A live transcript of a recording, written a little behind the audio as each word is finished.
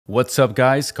What's up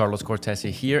guys, Carlos Cortesi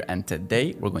here, and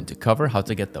today we're going to cover how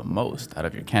to get the most out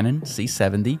of your Canon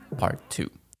C70 Part 2.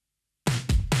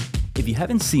 If you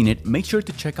haven't seen it, make sure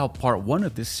to check out Part 1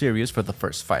 of this series for the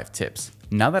first 5 tips.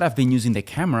 Now that I've been using the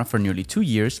camera for nearly 2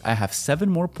 years, I have 7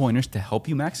 more pointers to help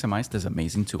you maximize this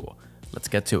amazing tool. Let's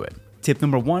get to it. Tip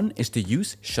number 1 is to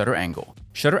use shutter angle.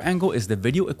 Shutter angle is the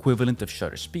video equivalent of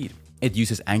shutter speed. It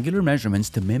uses angular measurements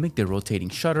to mimic the rotating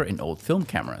shutter in old film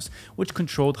cameras, which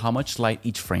controlled how much light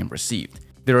each frame received.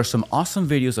 There are some awesome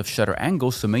videos of shutter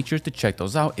angles, so make sure to check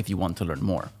those out if you want to learn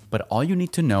more. But all you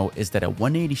need to know is that a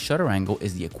 180 shutter angle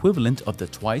is the equivalent of the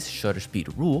twice shutter speed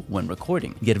rule when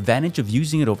recording. The advantage of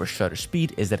using it over shutter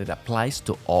speed is that it applies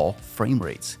to all frame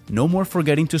rates. No more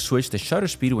forgetting to switch the shutter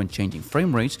speed when changing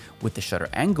frame rates. With the shutter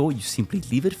angle, you simply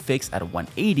leave it fixed at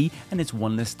 180 and it's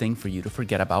one less thing for you to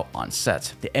forget about on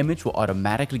set. The image will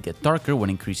automatically get darker when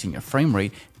increasing your frame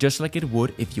rate, just like it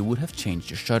would if you would have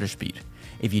changed your shutter speed.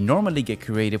 If you normally get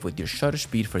creative with your shutter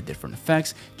speed for different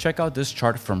effects, check out this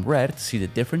chart from Red to see the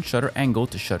different shutter angle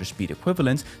to shutter speed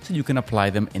equivalents so you can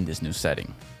apply them in this new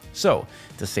setting. So,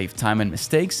 to save time and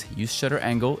mistakes, use shutter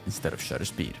angle instead of shutter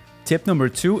speed. Tip number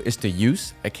 2 is to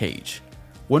use a cage.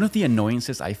 One of the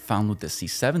annoyances I found with the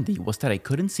C70 was that I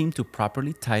couldn't seem to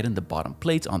properly tighten the bottom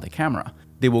plates on the camera.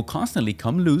 They will constantly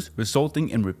come loose, resulting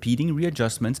in repeating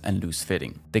readjustments and loose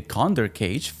fitting. The Condor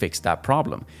cage fixed that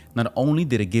problem. Not only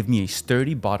did it give me a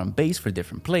sturdy bottom base for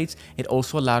different plates, it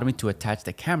also allowed me to attach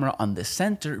the camera on the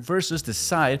center versus the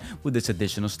side with its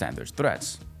additional standard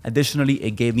threads. Additionally,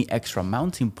 it gave me extra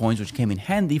mounting points which came in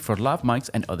handy for lav mics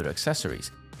and other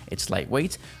accessories. It's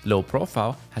lightweight, low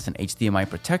profile, has an HDMI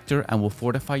protector, and will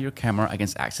fortify your camera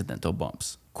against accidental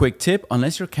bumps. Quick tip,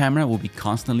 unless your camera will be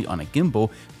constantly on a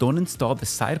gimbal, don't install the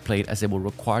side plate as it will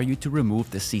require you to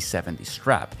remove the C70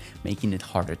 strap, making it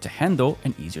harder to handle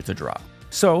and easier to drop.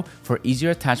 So, for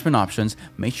easier attachment options,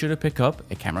 make sure to pick up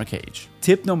a camera cage.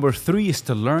 Tip number 3 is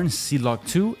to learn C-Log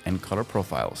 2 and color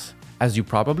profiles. As you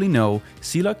probably know,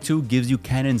 C-Log 2 gives you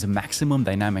Canon's maximum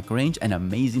dynamic range and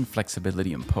amazing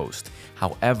flexibility in post.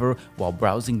 However, while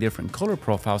browsing different color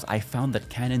profiles, I found that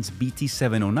Canon's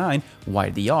BT709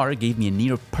 YDR gave me a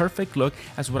near perfect look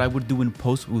as what I would do in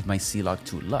post with my C-Log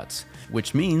 2 LUTs.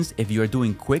 Which means if you are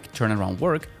doing quick turnaround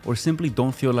work or simply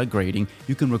don't feel like grading,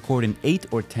 you can record in 8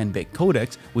 or 10-bit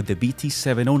codecs with the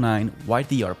BT709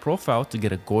 YDR profile to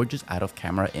get a gorgeous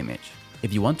out-of-camera image.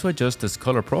 If you want to adjust this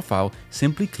color profile,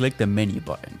 simply click the menu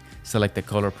button, select the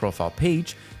color profile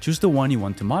page, choose the one you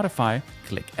want to modify,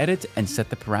 click edit, and set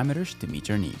the parameters to meet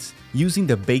your needs. Using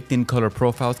the baked-in color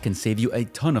profiles can save you a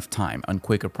ton of time on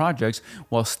quicker projects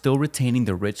while still retaining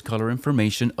the rich color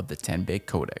information of the 10-bit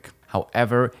codec.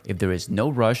 However, if there is no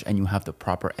rush and you have the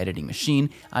proper editing machine,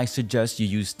 I suggest you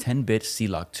use 10-bit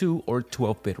C-Log 2 or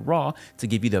 12-bit RAW to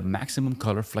give you the maximum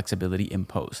color flexibility in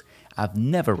post. I've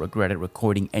never regretted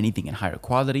recording anything in higher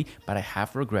quality, but I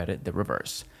have regretted the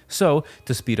reverse. So,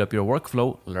 to speed up your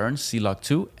workflow, learn C-Log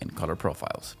 2 and color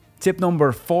profiles. Tip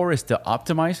number 4 is to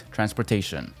optimize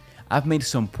transportation. I've made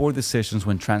some poor decisions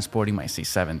when transporting my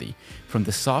C70, from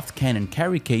the soft Canon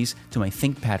carry case to my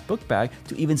ThinkPad book bag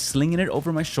to even slinging it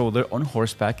over my shoulder on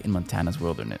horseback in Montana's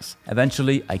wilderness.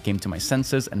 Eventually, I came to my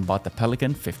senses and bought the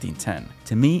Pelican 1510.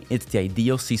 To me, it's the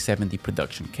ideal C70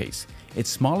 production case. It's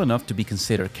small enough to be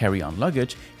considered carry-on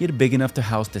luggage, yet big enough to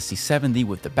house the C70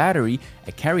 with the battery,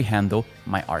 a carry handle,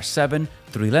 my R7,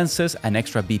 3 lenses, an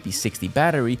extra BP60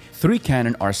 battery, 3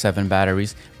 Canon R7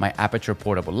 batteries, my aperture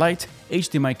portable light,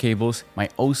 HDMI cables, my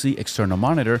OC external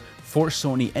monitor, 4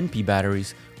 Sony NP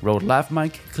batteries, Rode lav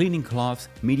mic, cleaning cloths,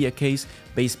 media case,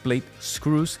 base plate,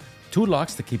 screws, 2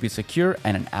 locks to keep it secure,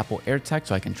 and an Apple AirTag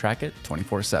so I can track it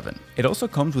 24/7. It also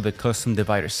comes with a custom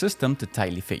divider system to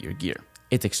tightly fit your gear.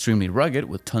 It's extremely rugged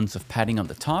with tons of padding on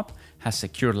the top, has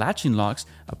secure latching locks,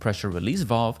 a pressure release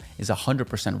valve, is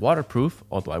 100% waterproof,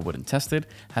 although I wouldn't test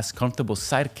it, has comfortable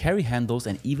side carry handles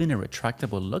and even a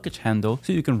retractable luggage handle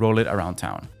so you can roll it around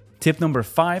town. Tip number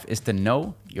 5 is to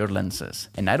know your lenses.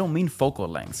 And I don't mean focal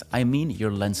lengths, I mean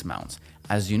your lens mounts.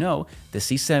 As you know, the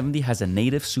C70 has a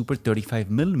native Super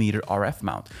 35mm RF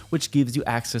mount, which gives you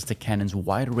access to Canon's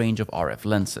wide range of RF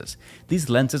lenses. These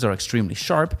lenses are extremely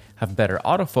sharp, have better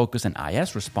autofocus and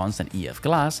IS response than EF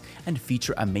glass, and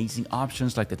feature amazing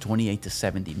options like the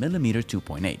 28-70mm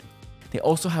 2.8. They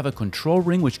also have a control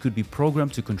ring which could be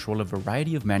programmed to control a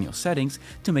variety of manual settings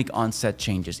to make on-set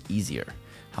changes easier.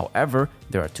 However,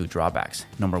 there are 2 drawbacks.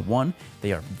 Number 1,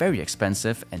 they are very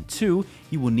expensive, and 2,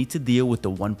 you will need to deal with the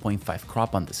 1.5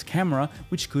 crop on this camera,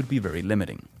 which could be very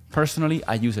limiting. Personally,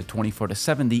 I use a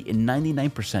 24-70 in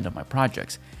 99% of my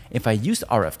projects. If I used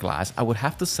RF glass, I would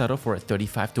have to settle for a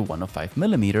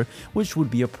 35-105mm, which would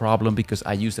be a problem because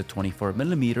I use a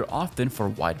 24mm often for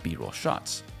wide B-roll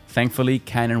shots. Thankfully,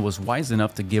 Canon was wise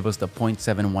enough to give us the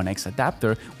 0.71x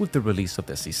adapter with the release of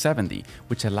the C70,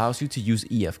 which allows you to use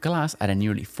EF glass at a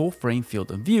nearly full-frame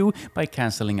field of view by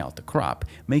cancelling out the crop,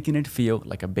 making it feel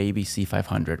like a baby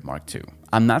C500 Mark II.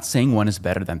 I'm not saying one is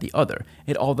better than the other,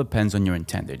 it all depends on your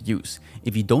intended use.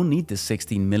 If you don't need the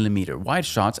 16mm wide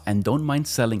shots and don't mind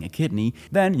selling a kidney,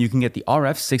 then you can get the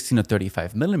RF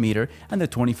 16-35mm and the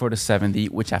 24-70,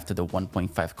 which after the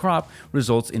 1.5 crop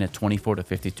results in a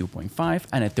 24-52.5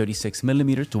 and a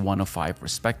 36mm to 105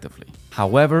 respectively.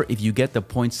 However, if you get the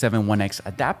 0.71x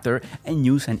adapter and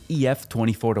use an EF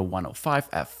 24-105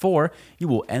 f4, you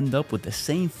will end up with the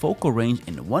same focal range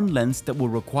in one lens that will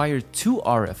require two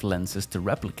RF lenses to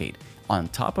replicate. On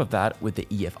top of that, with the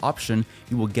EF option,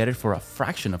 you will get it for a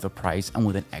fraction of the price and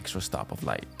with an extra stop of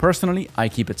light. Personally, I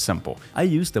keep it simple. I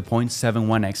use the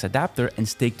 0.71x adapter and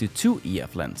stick to two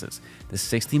EF lenses, the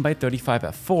 16x35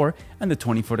 f4 and the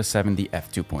 24-70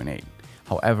 f2.8.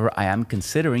 However, I am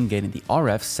considering getting the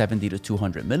RF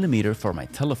 70-200mm for my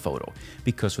telephoto,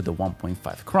 because with the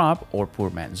 1.5 crop or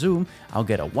poor man zoom, I'll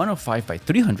get a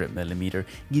 105x300mm,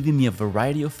 giving me a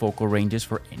variety of focal ranges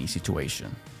for any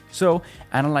situation. So,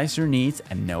 analyze your needs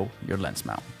and know your lens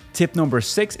mount. Tip number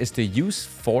 6 is to use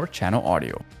 4-channel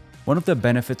audio. One of the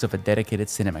benefits of a dedicated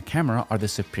cinema camera are the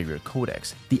superior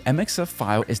codecs. The MXF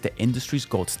file is the industry's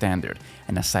gold standard,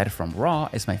 and aside from RAW,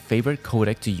 is my favorite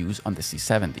codec to use on the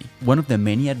C70. One of the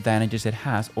many advantages it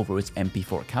has over its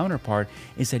MP4 counterpart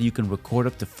is that you can record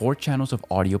up to 4 channels of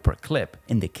audio per clip.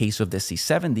 In the case of the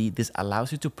C70, this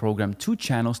allows you to program 2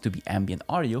 channels to be ambient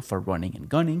audio for running and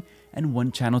gunning, and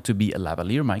 1 channel to be a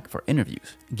lavalier mic for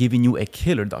interviews, giving you a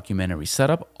killer documentary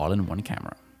setup all in one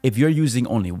camera. If you're using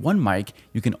only one mic,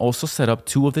 you can also set up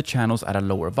 2 of the channels at a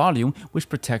lower volume, which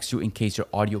protects you in case your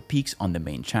audio peaks on the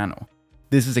main channel.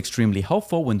 This is extremely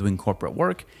helpful when doing corporate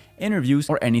work, interviews,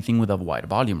 or anything with a wide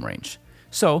volume range.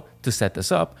 So, to set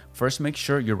this up, first make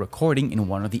sure you're recording in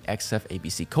one of the XF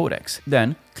ABC codecs.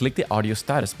 Then, click the audio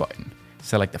status button.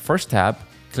 Select the first tab,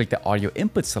 click the audio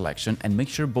input selection, and make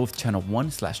sure both channel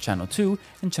 1/channel 2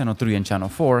 and channel 3 and channel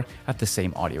 4 have the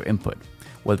same audio input,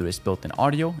 whether it's built-in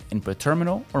audio, input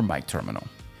terminal, or mic terminal.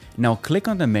 Now click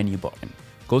on the menu button.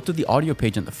 Go to the audio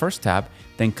page on the first tab,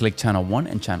 then click channel 1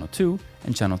 and channel 2,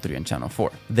 and channel 3 and channel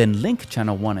 4. Then link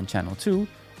channel 1 and channel 2,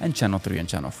 and channel 3 and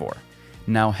channel 4.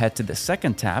 Now head to the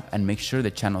second tab and make sure the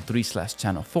channel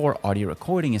 3/channel 4 audio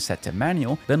recording is set to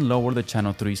manual, then lower the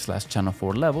channel 3/channel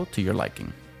 4 level to your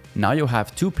liking. Now you'll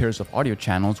have 2 pairs of audio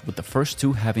channels, with the first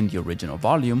 2 having the original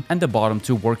volume and the bottom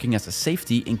 2 working as a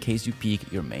safety in case you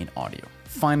peak your main audio.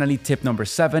 Finally, tip number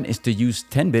 7 is to use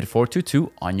 10-bit 422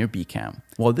 on your B-cam.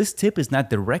 While this tip is not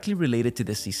directly related to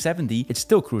the C70, it's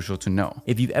still crucial to know.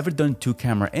 If you've ever done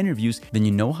 2-camera interviews, then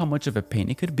you know how much of a pain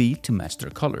it could be to match their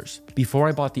colors. Before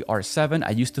I bought the R7,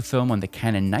 I used to film on the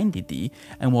Canon 90D,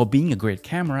 and while being a great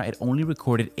camera, it only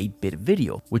recorded 8-bit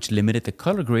video, which limited the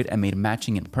color grade and made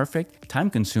matching imperfect,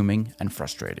 time-consuming, and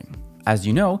frustrating. As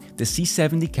you know, the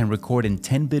C70 can record in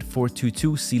 10-bit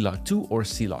 422 C-Log 2 or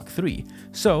C-Log 3.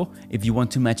 So, if you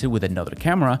want to match it with another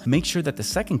camera, make sure that the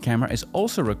second camera is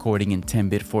also recording in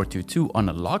 10-bit 422 on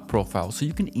a log profile so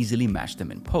you can easily match them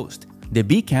in post. The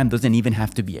B-cam doesn't even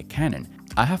have to be a Canon.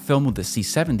 I have filmed with the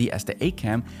C70 as the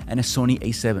A-cam and a Sony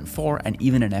a7 IV and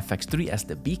even an FX3 as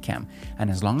the B-cam,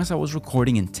 and as long as I was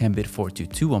recording in 10-bit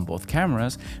 422 on both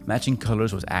cameras, matching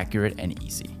colors was accurate and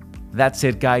easy. That's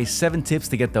it guys, 7 tips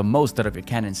to get the most out of your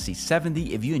Canon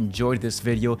C70. If you enjoyed this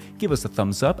video, give us a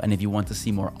thumbs up, and if you want to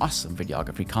see more awesome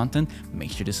videography content,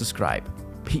 make sure to subscribe.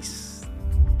 Peace.